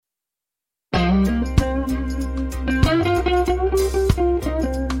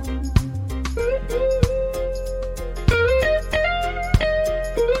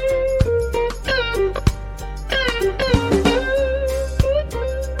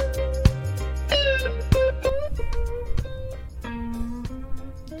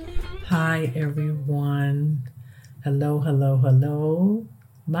Hi, everyone. Hello.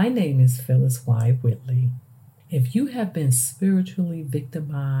 My name is Phyllis Y. Whitley. If you have been spiritually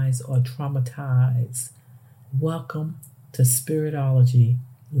victimized or traumatized, welcome to Spiritology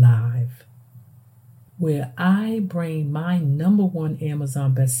Live, where I bring my #1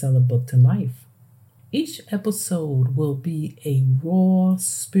 Amazon bestseller book to life. Each episode will be a raw,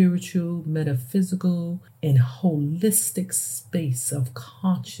 spiritual, metaphysical, and holistic space of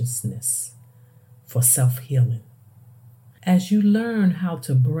consciousness for self-healing. As you learn how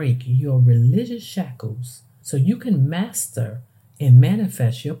to break your religious shackles so you can master and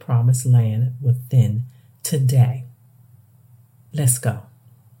manifest your promised land within today. Let's go.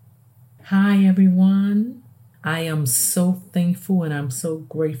 Hi, everyone. I am so thankful and I'm so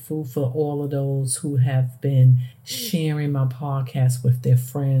grateful for all of those who have been sharing my podcast with their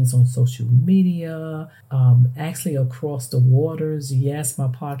friends on social media, actually across the waters. Yes, my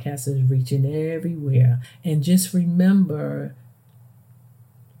podcast is reaching everywhere. And just remember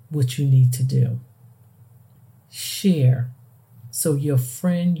what you need to do. Share so your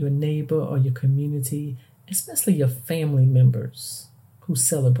friend, your neighbor, or your community, especially your family members who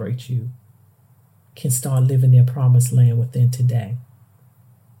celebrate you, can start living their promised land within today.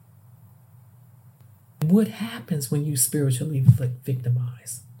 What happens when you spiritually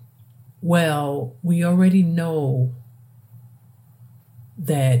victimize? Well, we already know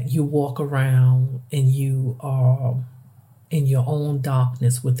that you walk around and you are in your own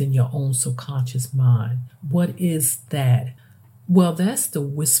darkness within your own subconscious mind. What is that? Well, that's the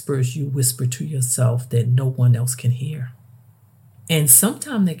whispers you whisper to yourself that no one else can hear. And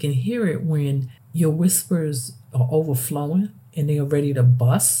sometimes they can hear it when your whispers are overflowing and they are ready to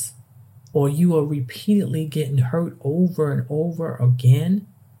bust, or you are repeatedly getting hurt over and over again.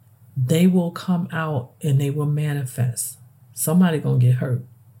 They will come out and they will manifest. Somebody gonna get hurt.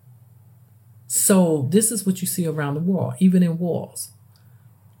 So this is what you see around the world, even in wars.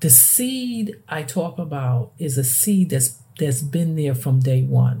 The seed I talk about is a seed that's been there from day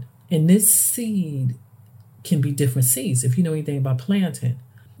one. And this seed can be different seeds if you know anything about planting.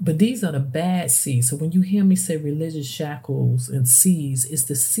 But these are the bad seeds. So when you hear me say religious shackles and seeds, it's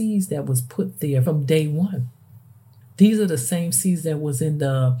the seeds that was put there from day one. These are the same seeds that was in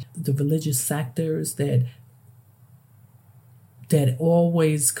the religious sectors that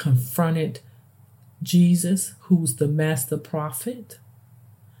always confronted Jesus, who's the master prophet,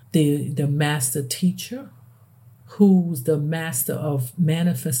 the master teacher, who's the master of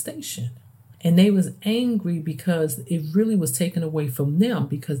manifestation. And they was angry because it really was taken away from them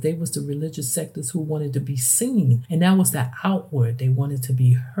because they was the religious sectors who wanted to be seen. And that was the outward. They wanted to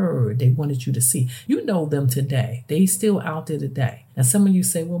be heard. They wanted you to see. You know them today. They still out there today. Now some of you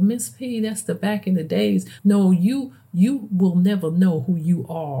say, well, Miss P, that's the back in the days. No, you will never know who you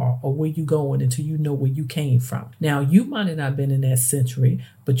are or where you going until you know where you came from. Now, you might have not been in that century,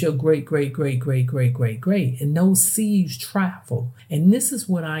 but your great, and those seeds travel. And this is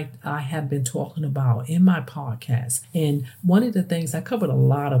what I have been talking about in my podcast. And one of the things, I covered a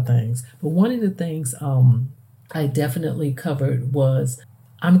lot of things, but one of the things I definitely covered was,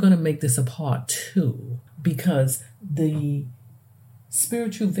 I'm going to make this a part 2 because the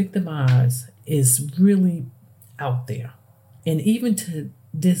spiritual victimize is really out there. And even to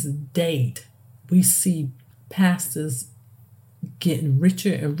this date, we see pastors getting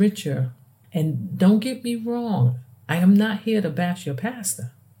richer and richer. And don't get me wrong, I am not here to bash your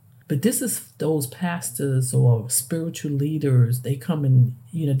pastor. But this is those pastors or spiritual leaders. They come in,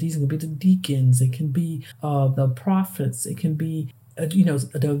 these can be the deacons. It can be the prophets. It can be,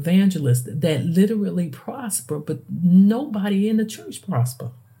 the evangelists that literally prosper, but nobody in the church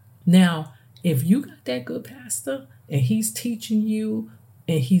prosper. Now, if you got that good pastor and he's teaching you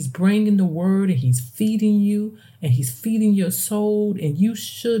and he's bringing the word and he's feeding you and he's feeding your soul, and you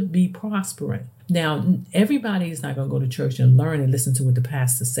should be prospering. Now, everybody is not going to go to church and learn and listen to what the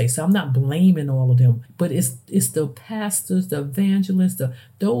pastors say. So I'm not blaming all of them, but it's the pastors, the evangelists,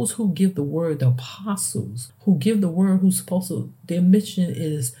 those who give the word, the apostles who give the word, who's supposed to, their mission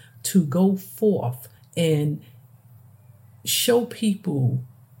is to go forth and show people,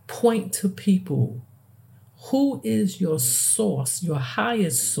 point to people who is your source, your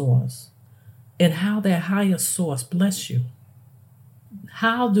highest source, and how that higher source bless you.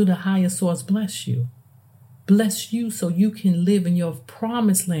 How do the higher source bless you? Bless you so you can live in your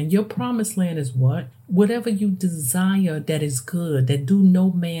promised land. Your promised land is what? Whatever you desire that is good, that do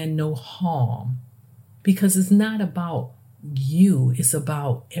no man no harm. Because it's not about you, it's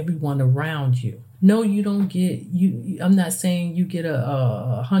about everyone around you. No, you don't get, I'm not saying you get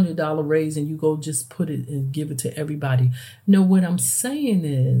a $100 raise and you go just put it and give it to everybody. No, what I'm saying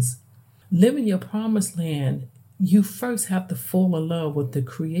is living your promised land, you first have to fall in love with the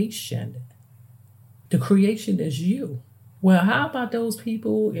creation. The creation is you. Well, how about those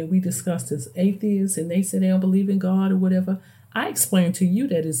people, and we discussed this, atheists, and they say they don't believe in God or whatever. I explained to you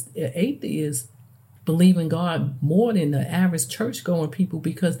that atheists believe in God more than the average church-going people,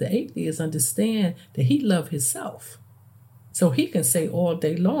 because the atheists understand that he loves himself. So he can say all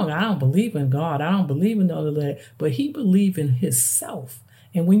day long, I don't believe in God, I don't believe in all of that, but he believes in himself.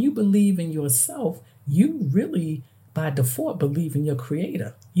 And when you believe in yourself, you really, by default, believe in your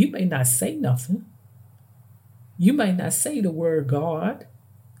creator. You may not say nothing. You might not say the word God,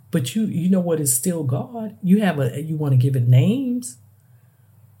 but you know what is still God. You want to give it names.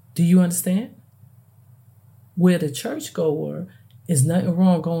 Do you understand? Where the churchgoer is nothing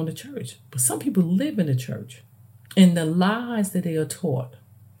wrong going to church, but some people live in the church, and the lies that they are taught,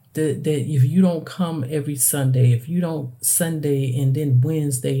 that if you don't come every Sunday, if you don't Sunday and then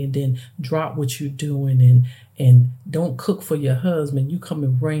Wednesday and then drop what you're doing and don't cook for your husband, you come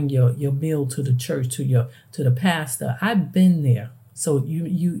and bring your meal to the church, to the pastor. I've been there. So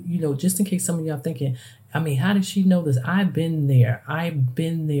you know, just in case some of y'all thinking, I mean, how did she know this? I've been there. I've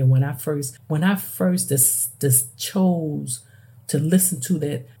been there when I first just chose to listen to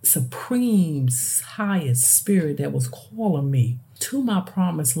that supreme highest spirit that was calling me to my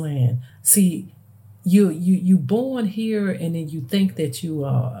promised land. See, you born here, and then you think that you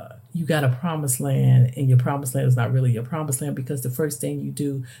got a promised land, and your promised land is not really your promised land, because the first thing you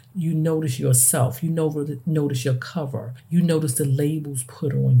do, you notice yourself, you notice your cover, you notice the labels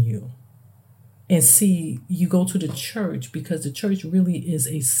put on you. And see, you go to the church because the church really is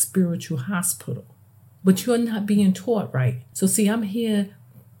a spiritual hospital, but you're not being taught right. So see, I'm here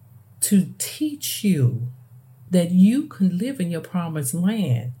to teach you that you can live in your promised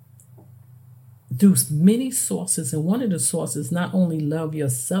land through many sources. And one of the sources, not only love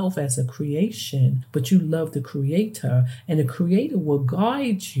yourself as a creation, but you love the creator, and the creator will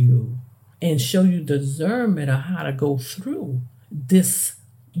guide you and show you the discernment of how to go through this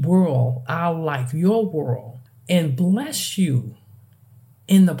world, our life, your world, and bless you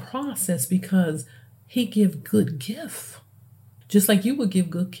in the process, because he give good gift, just like you would give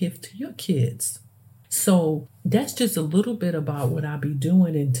good gift to your kids. So that's just a little bit about what I'll be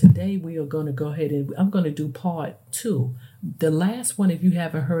doing. And today we are going to go ahead and I'm going to do part 2. The last one, if you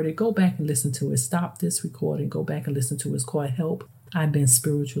haven't heard it, go back and listen to it. Stop this recording, go back and listen to it. It's called Help, I've Been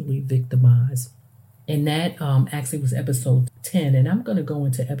Spiritually Victimized. And that actually was episode 10. And I'm going to go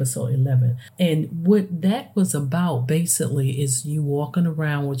into episode 11. And what that was about basically is you walking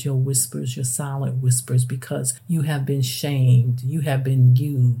around with your whispers, your silent whispers, because you have been shamed. You have been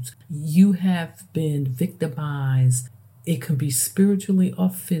used. You have been victimized. It can be spiritually or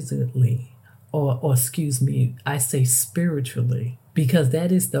physically, or excuse me, I say spiritually, because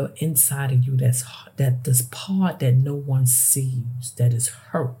that is the inside of you that this part that no one sees, that is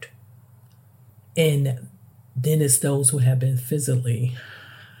hurt. And then it's those who have been physically,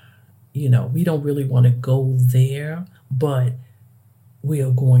 we don't really want to go there, but we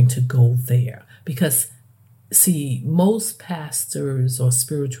are going to go there. Because, see, most pastors or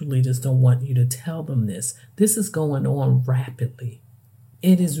spiritual leaders don't want you to tell them this. This is going on rapidly.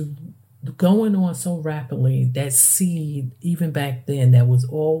 It is going on so rapidly that seed, even back then, that was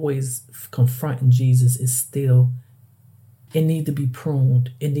always confronting Jesus, is still, it need to be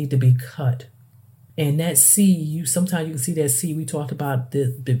pruned. It need to be cut. And that seed, sometimes you can see that seed. We talked about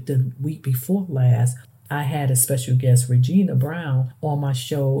the week before last. I had a special guest, Regina Brown, on my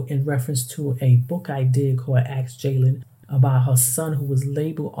show in reference to a book I did called Ask Jalen, about her son who was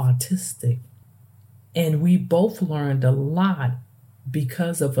labeled autistic. And we both learned a lot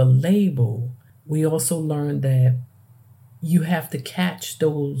because of a label. We also learned that you have to catch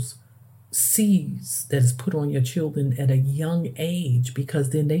those seeds that is put on your children at a young age, because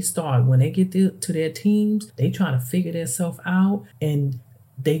then they start, when they get to their teens, they try to figure themselves out, and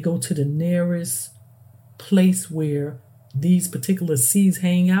they go to the nearest place where these particular seeds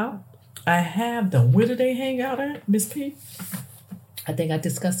hang out. I have them. Where do they hang out at, Miss P? I think I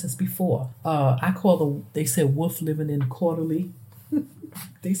discussed this before. I call them, they said wolf living in quarterly.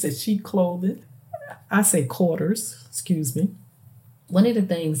 They said sheep clothing. I say quarters, excuse me. One of the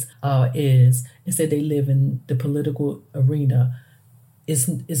things is that they live in the political arena.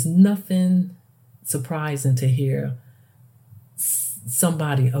 It's nothing surprising to hear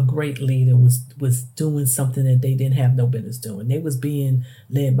somebody, a great leader, was doing something that they didn't have no business doing. They was being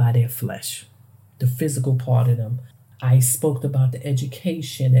led by their flesh, the physical part of them. I spoke about the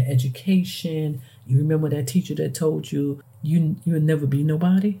education. You remember that teacher that told you you'll never be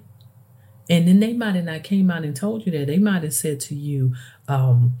nobody? And then they might have not came out and told you that. They might have said to you,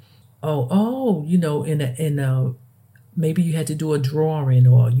 in a maybe you had to do a drawing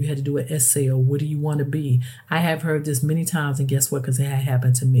or you had to do an essay or what do you want to be. I have heard this many times, and guess what? Because it had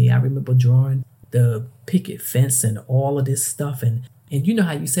happened to me. I remember drawing the picket fence and all of this stuff, and you know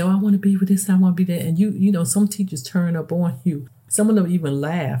how you say, oh, I want to be with this, I want to be that, and some teachers turn up on you. Some of them even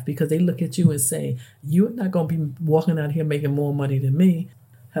laugh because they look at you and say, you're not going to be walking out here making more money than me.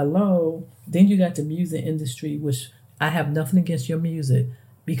 Hello. Then you got the music industry, which I have nothing against your music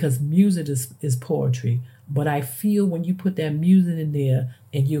because music is poetry. But I feel when you put that music in there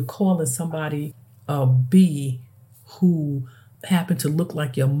and you're calling somebody a B who happen to look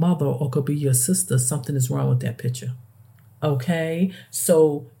like your mother or could be your sister, something is wrong with that picture. Okay?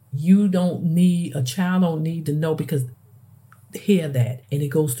 So a child don't need to know because hear that and it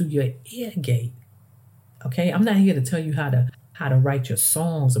goes through your ear gate. Okay? I'm not here to tell you how to write your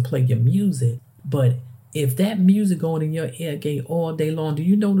songs or play your music, but if that music going in your ear gate all day long, do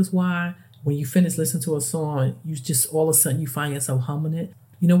you notice why when you finish listening to a song, you just all of a sudden you find yourself humming it?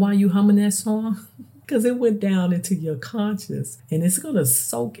 You know why you humming that song? Because it went down into your conscious and it's going to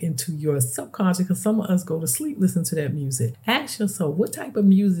soak into your subconscious because some of us go to sleep listening to that music. Ask yourself, what type of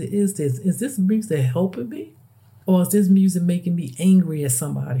music is this? Is this music helping me? Or is this music making me angry at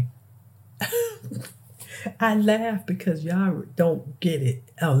somebody? I laugh because y'all don't get it.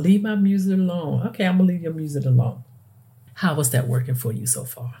 Oh, leave my music alone. Okay, I'm going to leave your music alone. How was that working for you so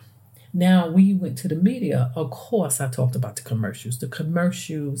far? Now, we went to the media. Of course, I talked about the commercials. The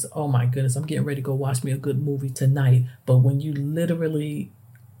commercials, oh my goodness, I'm getting ready to go watch me a good movie tonight. But when you literally,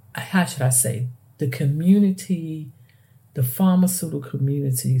 how should I say, the community, the pharmaceutical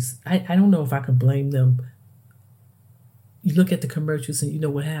communities, I don't know if I can blame them. You look at the commercials and you know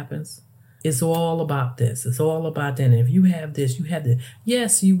what happens? It's all about this. It's all about that. And if you have this, you have that.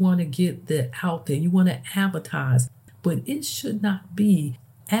 Yes, you want to get that out there. You want to advertise. But it should not be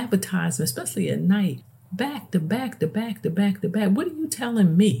advertising, especially at night, back to back to back to back to back. What are you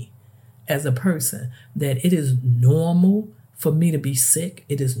telling me as a person? That it is normal for me to be sick?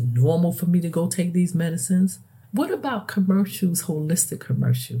 It is normal for me to go take these medicines? What about commercials, holistic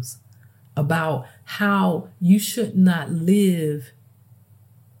commercials, about how you should not live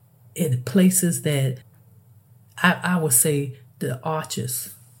in places that I would say the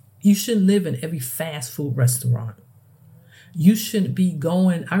arches. You shouldn't live in every fast food restaurant. You shouldn't be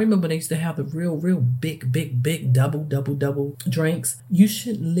going. I remember they used to have the real big double drinks. You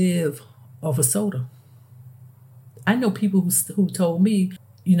shouldn't live off a soda. I know people who told me,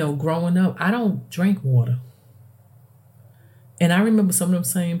 growing up, I don't drink water. And I remember some of them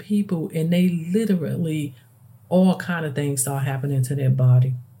same people, and they literally, all kind of things start happening to their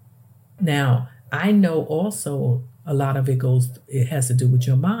body. Now, I know also a lot of it has to do with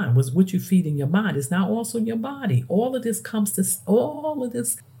your mind. What you feed in your mind. It's not also your body. All of this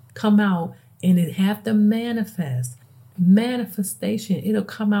come out and it have to manifest. Manifestation, it'll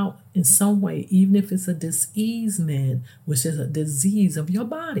come out in some way, even if it's a diseasement, which is a disease of your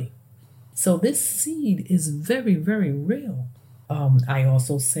body. So this seed is very, very real. I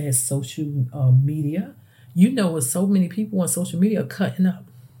also said social media. So many people on social media are cutting up.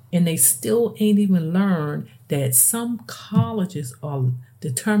 And they still ain't even learned that some colleges are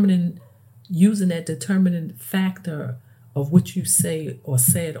using that determining factor of what you say or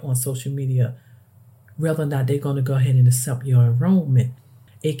said on social media, whether or not they're going to go ahead and accept your enrollment.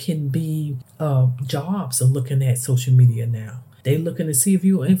 It can be jobs are looking at social media now. They looking to see if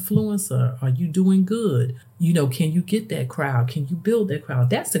you're an influencer. Are you doing good? Can you get that crowd? Can you build that crowd?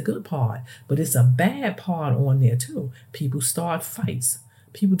 That's the good part. But it's a bad part on there too. People start fights.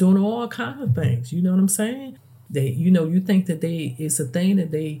 People doing all kinds of things. You know what I'm saying? You think that it's a thing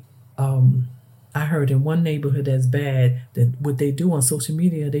that I heard in one neighborhood that's bad, that what they do on social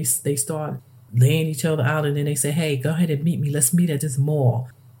media, they start laying each other out and then they say, hey, go ahead and meet me. Let's meet at this mall.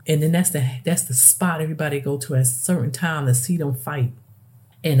 And then that's the spot everybody go to at a certain time to see them fight.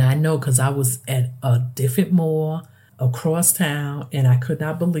 And I know because I was at a different mall across town and I could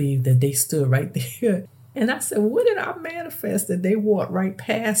not believe that they stood right there. And I said, what did I manifest that they walked right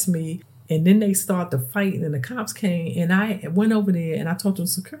past me? And then they started to fight and the cops came and I went over there and I talked to a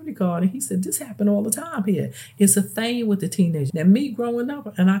security guard and he said, this happened all the time here. It's a thing with the teenagers. Now me growing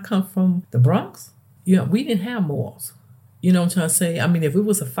up, and I come from the Bronx, we didn't have malls. You know what I'm trying to say? I mean, if it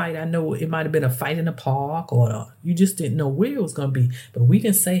was a fight, I know it might have been a fight in the park or you just didn't know where it was going to be. But we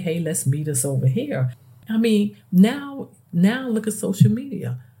didn't say, hey, let's meet us over here. I mean, now look at social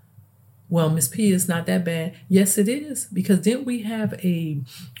media. Well, Miss P, is not that bad. Yes, it is. Because then we have a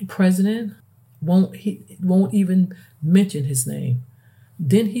president, won't even mention his name.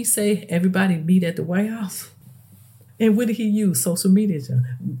 Didn't he say everybody meet at the White House? And what did he use? Social media.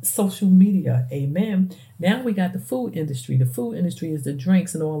 Social media. Amen. Now we got the food industry. The food industry is the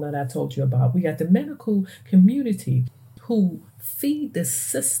drinks and all that I told you about. We got the medical community who feed the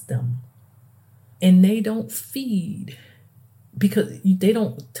system, and they don't feed because they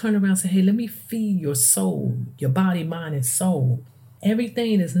don't turn around and say, hey, let me feed your soul, your body, mind, and soul.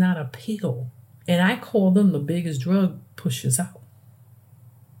 Everything is not a pill. And I call them the biggest drug pushers out.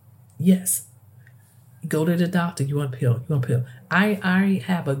 Yes. Go to the doctor. You want a pill? You want a pill? I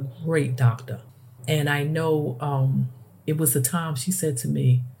have a great doctor. And I know it was the time she said to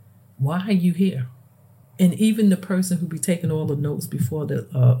me, why are you here? And even the person who be taking all the notes before the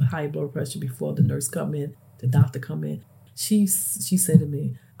high blood pressure, before the nurse come in, the doctor come in, she said to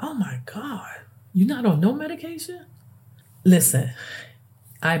me, oh my God, you're not on no medication? Listen,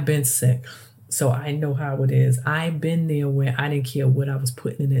 I've been sick, so I know how it is. I've been there where I didn't care what I was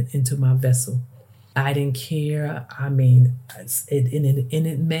putting into my vessel. I didn't care. I mean,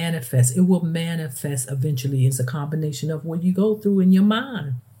 it manifests. It will manifest eventually. It's a combination of what you go through in your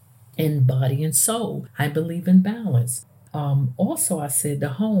mind and body and soul. I believe in balance. Also, I said the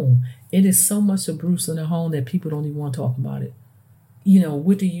home. It is so much abuse in the home that people don't even want to talk about it. You know,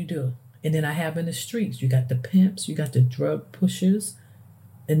 what do you do? And then I have in the streets, you got the pimps, you got the drug pushers,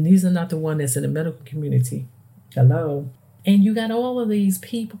 and these are not the one that's in the medical community. Hello. And you got all of these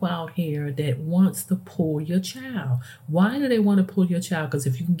people out here that wants to pull your child. Why do they want to pull your child? Because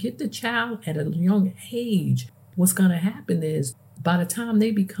if you can get the child at a young age, what's going to happen is by the time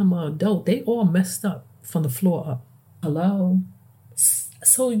they become an adult, they all messed up from the floor up. Hello?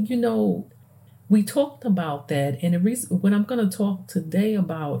 So, you know, we talked about that. And the reason what I'm going to talk today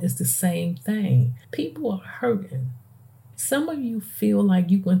about is the same thing. People are hurting. Some of you feel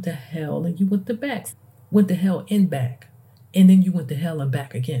like you went to hell and you went to hell and back. And then you went to hell and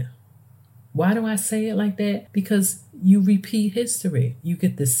back again. Why do I say it like that? Because you repeat history. You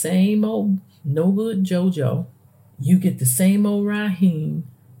get the same old no good JoJo. You get the same old Raheem.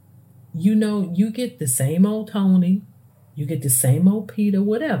 You know, you get the same old Tony. You get the same old Peter,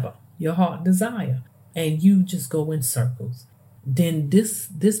 whatever your heart desire. And you just go in circles. Then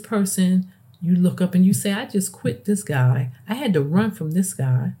this person, you look up and you say, I just quit this guy. I had to run from this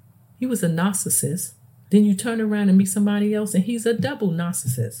guy. He was a narcissist. Then you turn around and meet somebody else and he's a double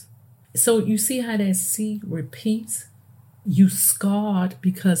narcissist. So you see how that seed repeats? You scarred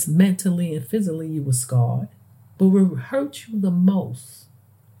because mentally and physically you were scarred. But what hurt you the most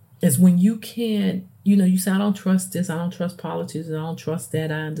is when you can't, you know, you say, I don't trust this, I don't trust politics, I don't trust that,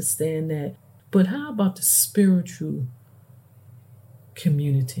 I understand that. But how about the spiritual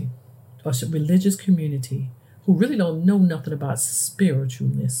community or religious community who really don't know nothing about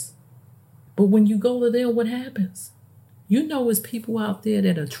spiritualness? But when you go to them, what happens? You know, there's people out there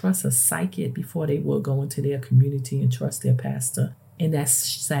that'll trust a psychic before they will go into their community and trust their pastor. And that's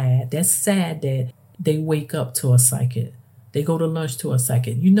sad. That's sad that they wake up to a psychic. They go to lunch to a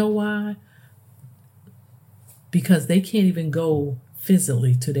psychic. You know why? Because they can't even go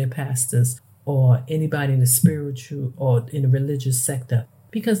physically to their pastors or anybody in the spiritual or in the religious sector.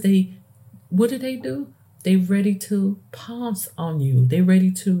 Because what do? They're ready to pounce on you. They're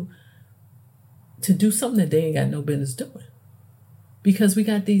ready to do something that they ain't got no business doing. Because we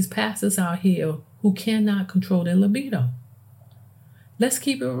got these pastors out here who cannot control their libido. Let's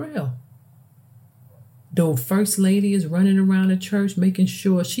keep it real. The first lady is running around the church making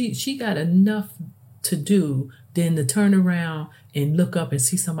sure she got enough to do than to turn around and look up and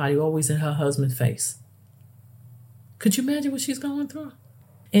see somebody always in her husband's face. Could you imagine what she's going through?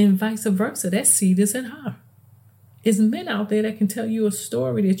 And vice versa, that seed is in her. There's men out there that can tell you a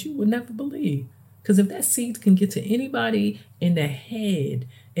story that you would never believe. Because if that seed can get to anybody in the head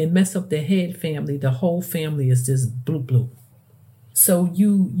and mess up the head family, the whole family is just blue. So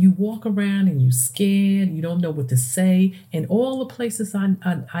you walk around and you scared, you don't know what to say. And all the places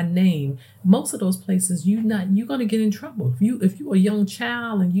I name, most of those places you're going to get in trouble. If you're a young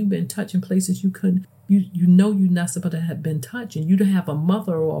child and you've been touching places you know you're not supposed to have been touching, you don't have a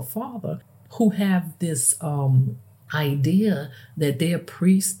mother or a father who have this idea that they're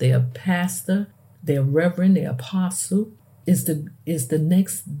priest, they're pastor, their reverend, their apostle is the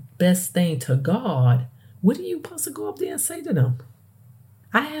next best thing to God. What are you supposed to go up there and say to them?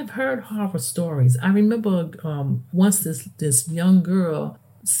 I have heard horror stories. I remember once this young girl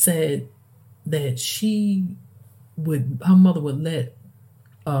said that her mother would let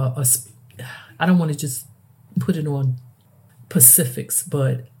I don't want to just put it on Pacifics,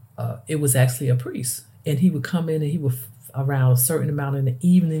 but it was actually a priest, and he would come in and he would around a certain amount in the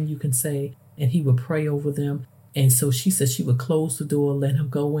evening, you can say, and he would pray over them. And so she said she would close the door, let him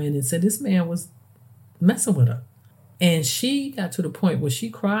go in, and said this man was messing with her. And she got to the point where she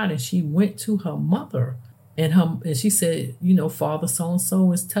cried and she went to her mother and she said, Father so and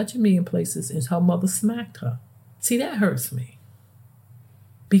so is touching me in places, and her mother smacked her. See, that hurts me.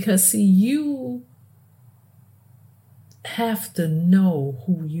 Because see, you have to know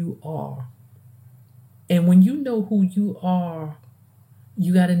who you are. And when you know who you are,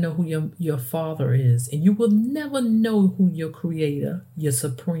 you got to know who your Father is. And you will never know who your Creator, your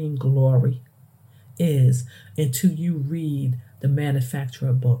supreme glory is until you read the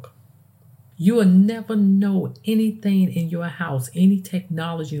manufacturer book. You will never know anything in your house, any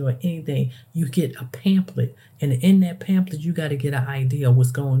technology or anything. You get a pamphlet, and in that pamphlet, you got to get an idea of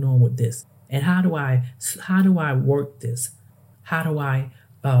what's going on with this. And how do I work this? How do I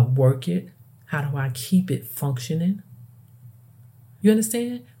work it? How do I keep it functioning? You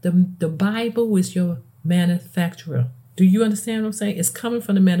understand? The Bible is your manufacturer. Do you understand what I'm saying? It's coming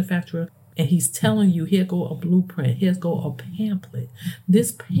from the manufacturer, and he's telling you, here go a blueprint, here go a pamphlet.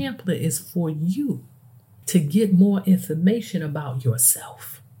 This pamphlet is for you to get more information about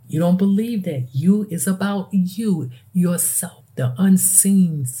yourself. You don't believe that. You is about you, yourself, the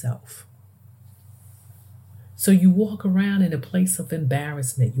unseen self. So you walk around in a place of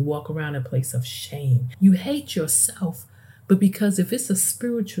embarrassment. You walk around in a place of shame. You hate yourself, but because if it's a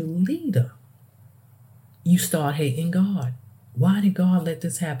spiritual leader, you start hating God. Why did God let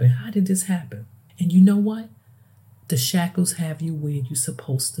this happen? How did this happen? And you know what? The shackles have you where you're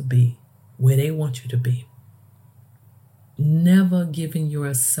supposed to be, where they want you to be. Never giving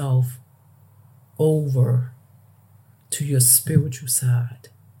yourself over to your spiritual side.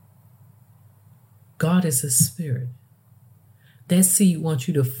 God is a spirit. That seed wants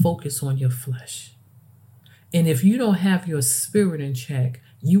you to focus on your flesh. And if you don't have your spirit in check,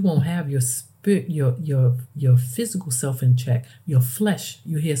 you won't have your spirit, your physical self in check, your flesh.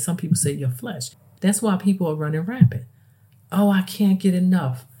 You hear some people say your flesh. That's why people are running rampant. Oh, I can't get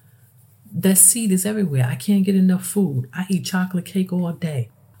enough. That seed is everywhere. I can't get enough food. I eat chocolate cake all day.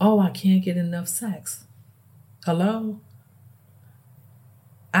 Oh, I can't get enough sex. Hello?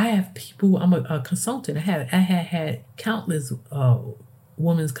 I have people, I'm a consultant. I had countless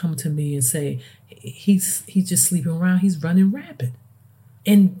women come to me and say, he's just sleeping around. He's running rampant.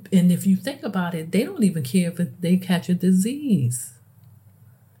 And if you think about it, they don't even care if they catch a disease.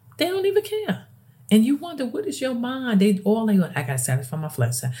 They don't even care. And you wonder, what is your mind? I got to satisfy my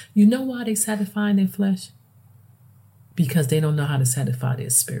flesh. You know why they satisfy their flesh? Because they don't know how to satisfy their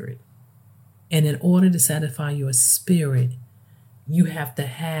spirit. And in order to satisfy your spirit, you have to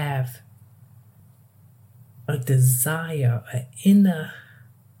have a desire, an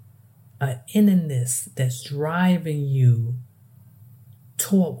innerness that's driving you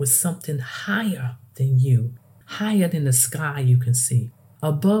toward with something higher than you, higher than the sky you can see,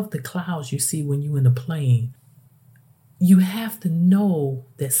 above the clouds you see when you're in a plane. You have to know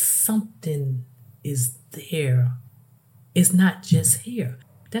that something is there. It's not just here.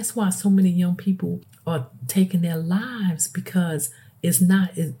 That's why so many young people are taking their lives, because it's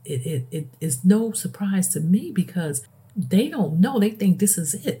no surprise to me, because they don't know. They think this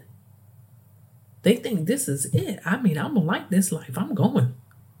is it. They think this is it. I mean, I'm going to like this life. I'm going.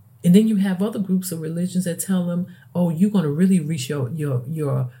 And then you have other groups of religions that tell them, oh, you're going to really reach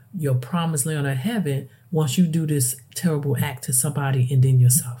your promised land of heaven once you do this terrible act to somebody and then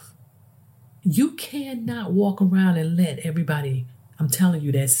yourself. You cannot walk around and let everybody, I'm telling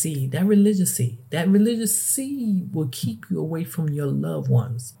you, that religious seed will keep you away from your loved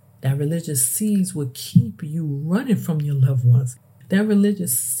ones. That religious seeds will keep you running from your loved ones. That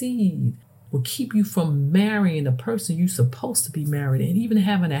religious seed will keep you from marrying the person you're supposed to be married and even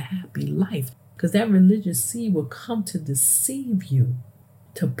having a happy life. Because that religious seed will come to deceive you,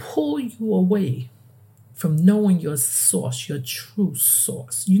 to pull you away from knowing your source, your true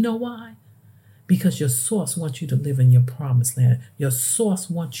source. You know why? Because your source wants you to live in your promised land. Your source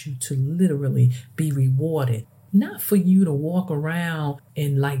wants you to literally be rewarded. Not for you to walk around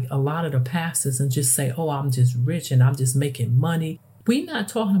and like a lot of the pastors and just say, oh, I'm just rich and I'm just making money. We're not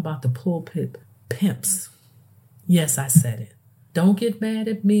talking about the pulpit pimps. Yes, I said it. Don't get mad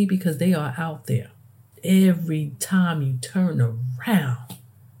at me, because they are out there every time you turn around.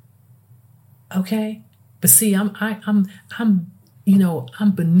 Okay? But see, I'm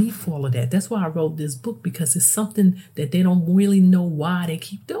beneath all of that. That's why I wrote this book, because it's something that they don't really know why they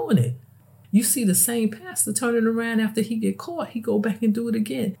keep doing it. You see the same pastor turning around after he get caught, he go back and do it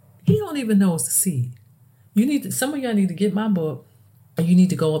again. He don't even know it's the seed. Some of y'all need to get my book. You need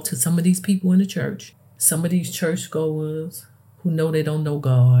to go up to some of these people in the church, some of these churchgoers who know they don't know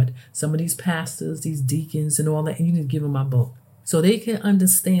God, some of these pastors, these deacons and all that, and you need to give them my book so they can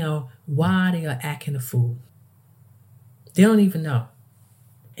understand why they are acting a fool. They don't even know.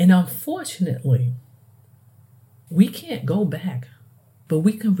 And unfortunately, we can't go back, but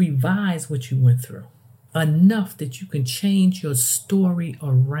we can revise what you went through enough that you can change your story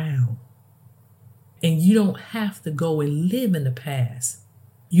around. And you don't have to go and live in the past.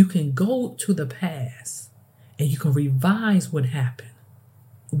 You can go to the past and you can revise what happened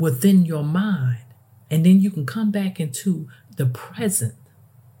within your mind. And then you can come back into the present.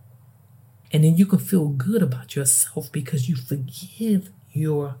 And then you can feel good about yourself because you forgive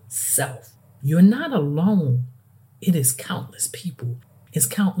yourself. You're not alone. It is countless people. It's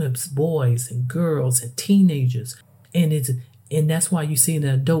countless boys and girls and teenagers. And that's why you see in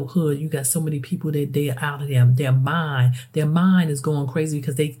the adulthood, you got so many people that they are out of their mind. Their mind is going crazy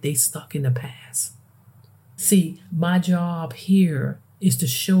because they stuck in the past. See, my job here is to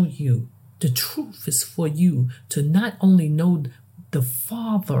show you the truth is for you to not only know the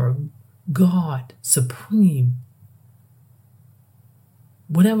Father, God, Supreme,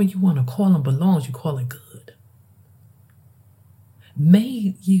 whatever you want to call him belongs, you call it good.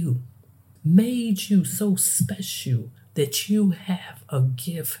 Made you so special that you have a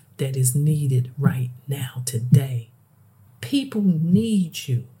gift that is needed right now, today. People need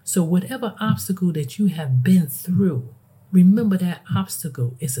you. So whatever obstacle that you have been through, remember that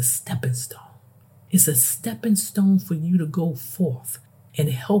obstacle is a stepping stone. It's a stepping stone for you to go forth and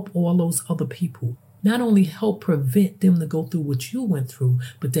help all those other people. Not only help prevent them to go through what you went through,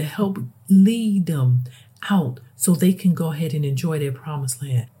 but to help lead them out so they can go ahead and enjoy their promised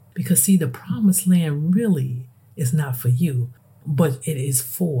land. Because see, the promised land really is not for you, but it is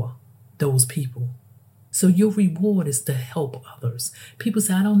for those people. So your reward is to help others. People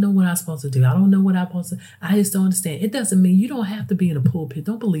say, I don't know what I'm supposed to do. I don't know what I'm supposed to. I just don't understand. It doesn't mean you don't have to be in a pulpit.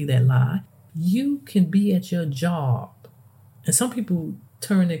 Don't believe that lie. You can be at your job. And some people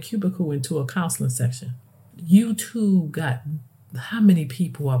turn their cubicle into a counseling section. You too got how many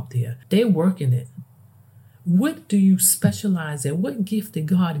people up there? They're working it. What do you specialize in? What gift did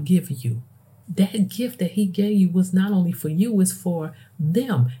God give you? That gift that he gave you was not only for you, it's for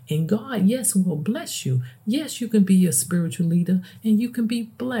them. And God, yes, will bless you. Yes, you can be a spiritual leader and you can be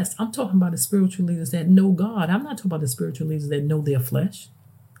blessed. I'm talking about the spiritual leaders that know God. I'm not talking about the spiritual leaders that know their flesh.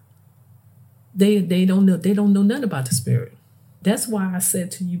 They don't know nothing about the spirit. That's why I said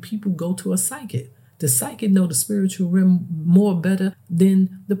to you, people go to a psychic. The psychic know the spiritual realm more better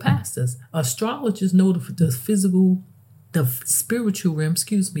than the pastors. Astrologers know the spiritual realm,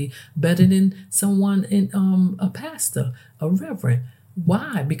 better than someone in a pastor, a reverend.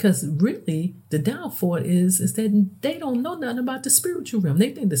 Why? Because really the downfall is that they don't know nothing about the spiritual realm. They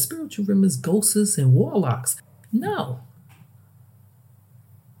think the spiritual realm is ghosts and warlocks. No.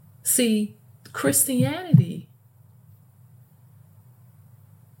 See, Christianity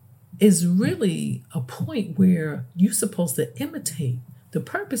is really a point where you're supposed to imitate. The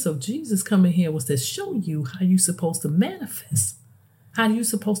purpose of Jesus coming here was to show you how you're supposed to manifest, how you're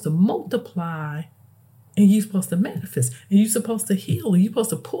supposed to multiply, and you're supposed to manifest, and you're supposed to heal, and you're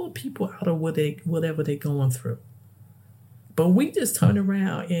supposed to pull people out of whatever they're going through. But we just turn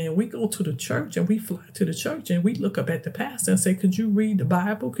around and we go to the church and we fly to the church and we look up at the pastor and say, could you read the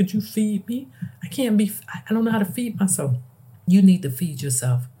Bible? Could you feed me? I don't know how to feed myself. You need to feed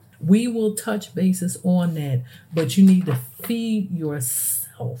yourself. We will touch bases on that, but you need to feed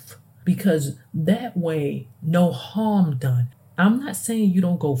yourself because that way, no harm done. I'm not saying you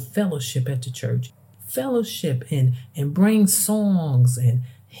don't go fellowship at the church. Fellowship and bring songs and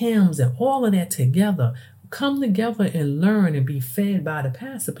hymns and all of that together. Come together and learn and be fed by the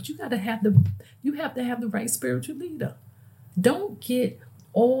pastor, but you have to have the right spiritual leader. Don't get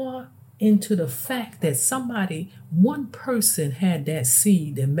all into the fact that one person had that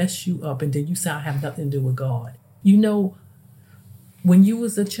seed that messed you up and then you say, I have nothing to do with God. You know, when you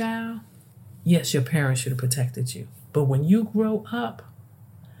was a child, yes, your parents should have protected you. But when you grow up,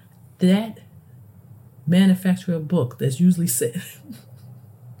 that manufacturer book that's usually sitting,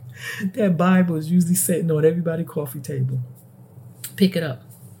 that Bible is usually sitting on everybody's coffee table. Pick it up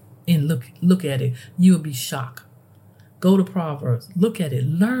and look at it. You will be shocked. Go to Proverbs, look at it,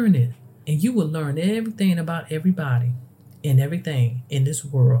 learn it. And you will learn everything about everybody and everything in this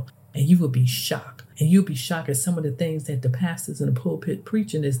world. And you will be shocked. And you'll be shocked at some of the things that the pastors in the pulpit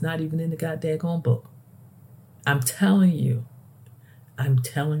preaching is not even in the goddamn book. I'm telling you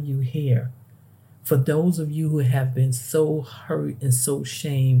here, for those of you who have been so hurt and so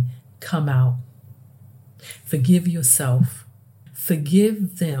shamed, come out. Forgive yourself.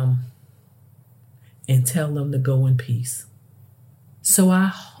 Forgive them. And tell them to go in peace. So I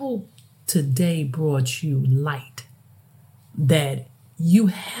hope today brought you light, that you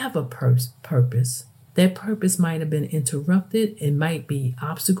have a purpose, That purpose might have been interrupted. It might be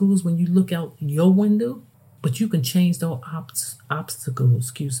obstacles when you look out your window, but you can change those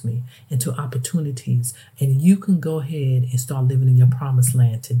obstacles, into opportunities. And you can go ahead and start living in your promised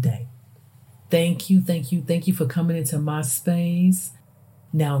land today. Thank you for coming into my space.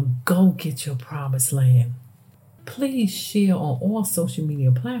 Now go get your promised land. Please share on all social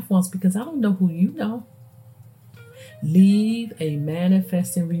media platforms because I don't know who you know. Leave a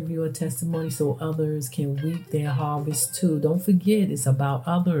manifesting review or testimony so others can reap their harvest too. Don't forget, it's about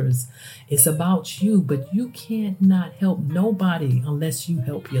others. It's about you, but you can't not help nobody unless you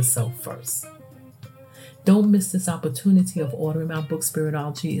help yourself first. Don't miss this opportunity of ordering my book,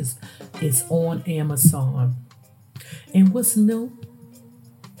 Spiritology. It's on Amazon. And what's new?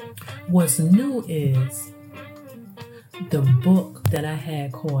 What's new is the book that I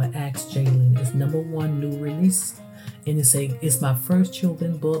had called Ask Jalen. It's #1 new release. And it's my first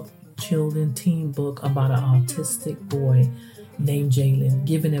children teen book about an autistic boy named Jalen,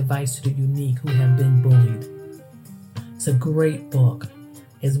 giving advice to the unique who have been bullied. It's a great book.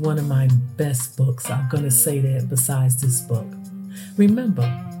 It's one of my best books. I'm going to say that besides this book. Remember,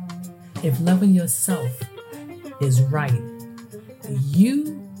 if loving yourself is right,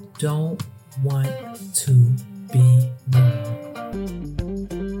 you don't want to be wrong.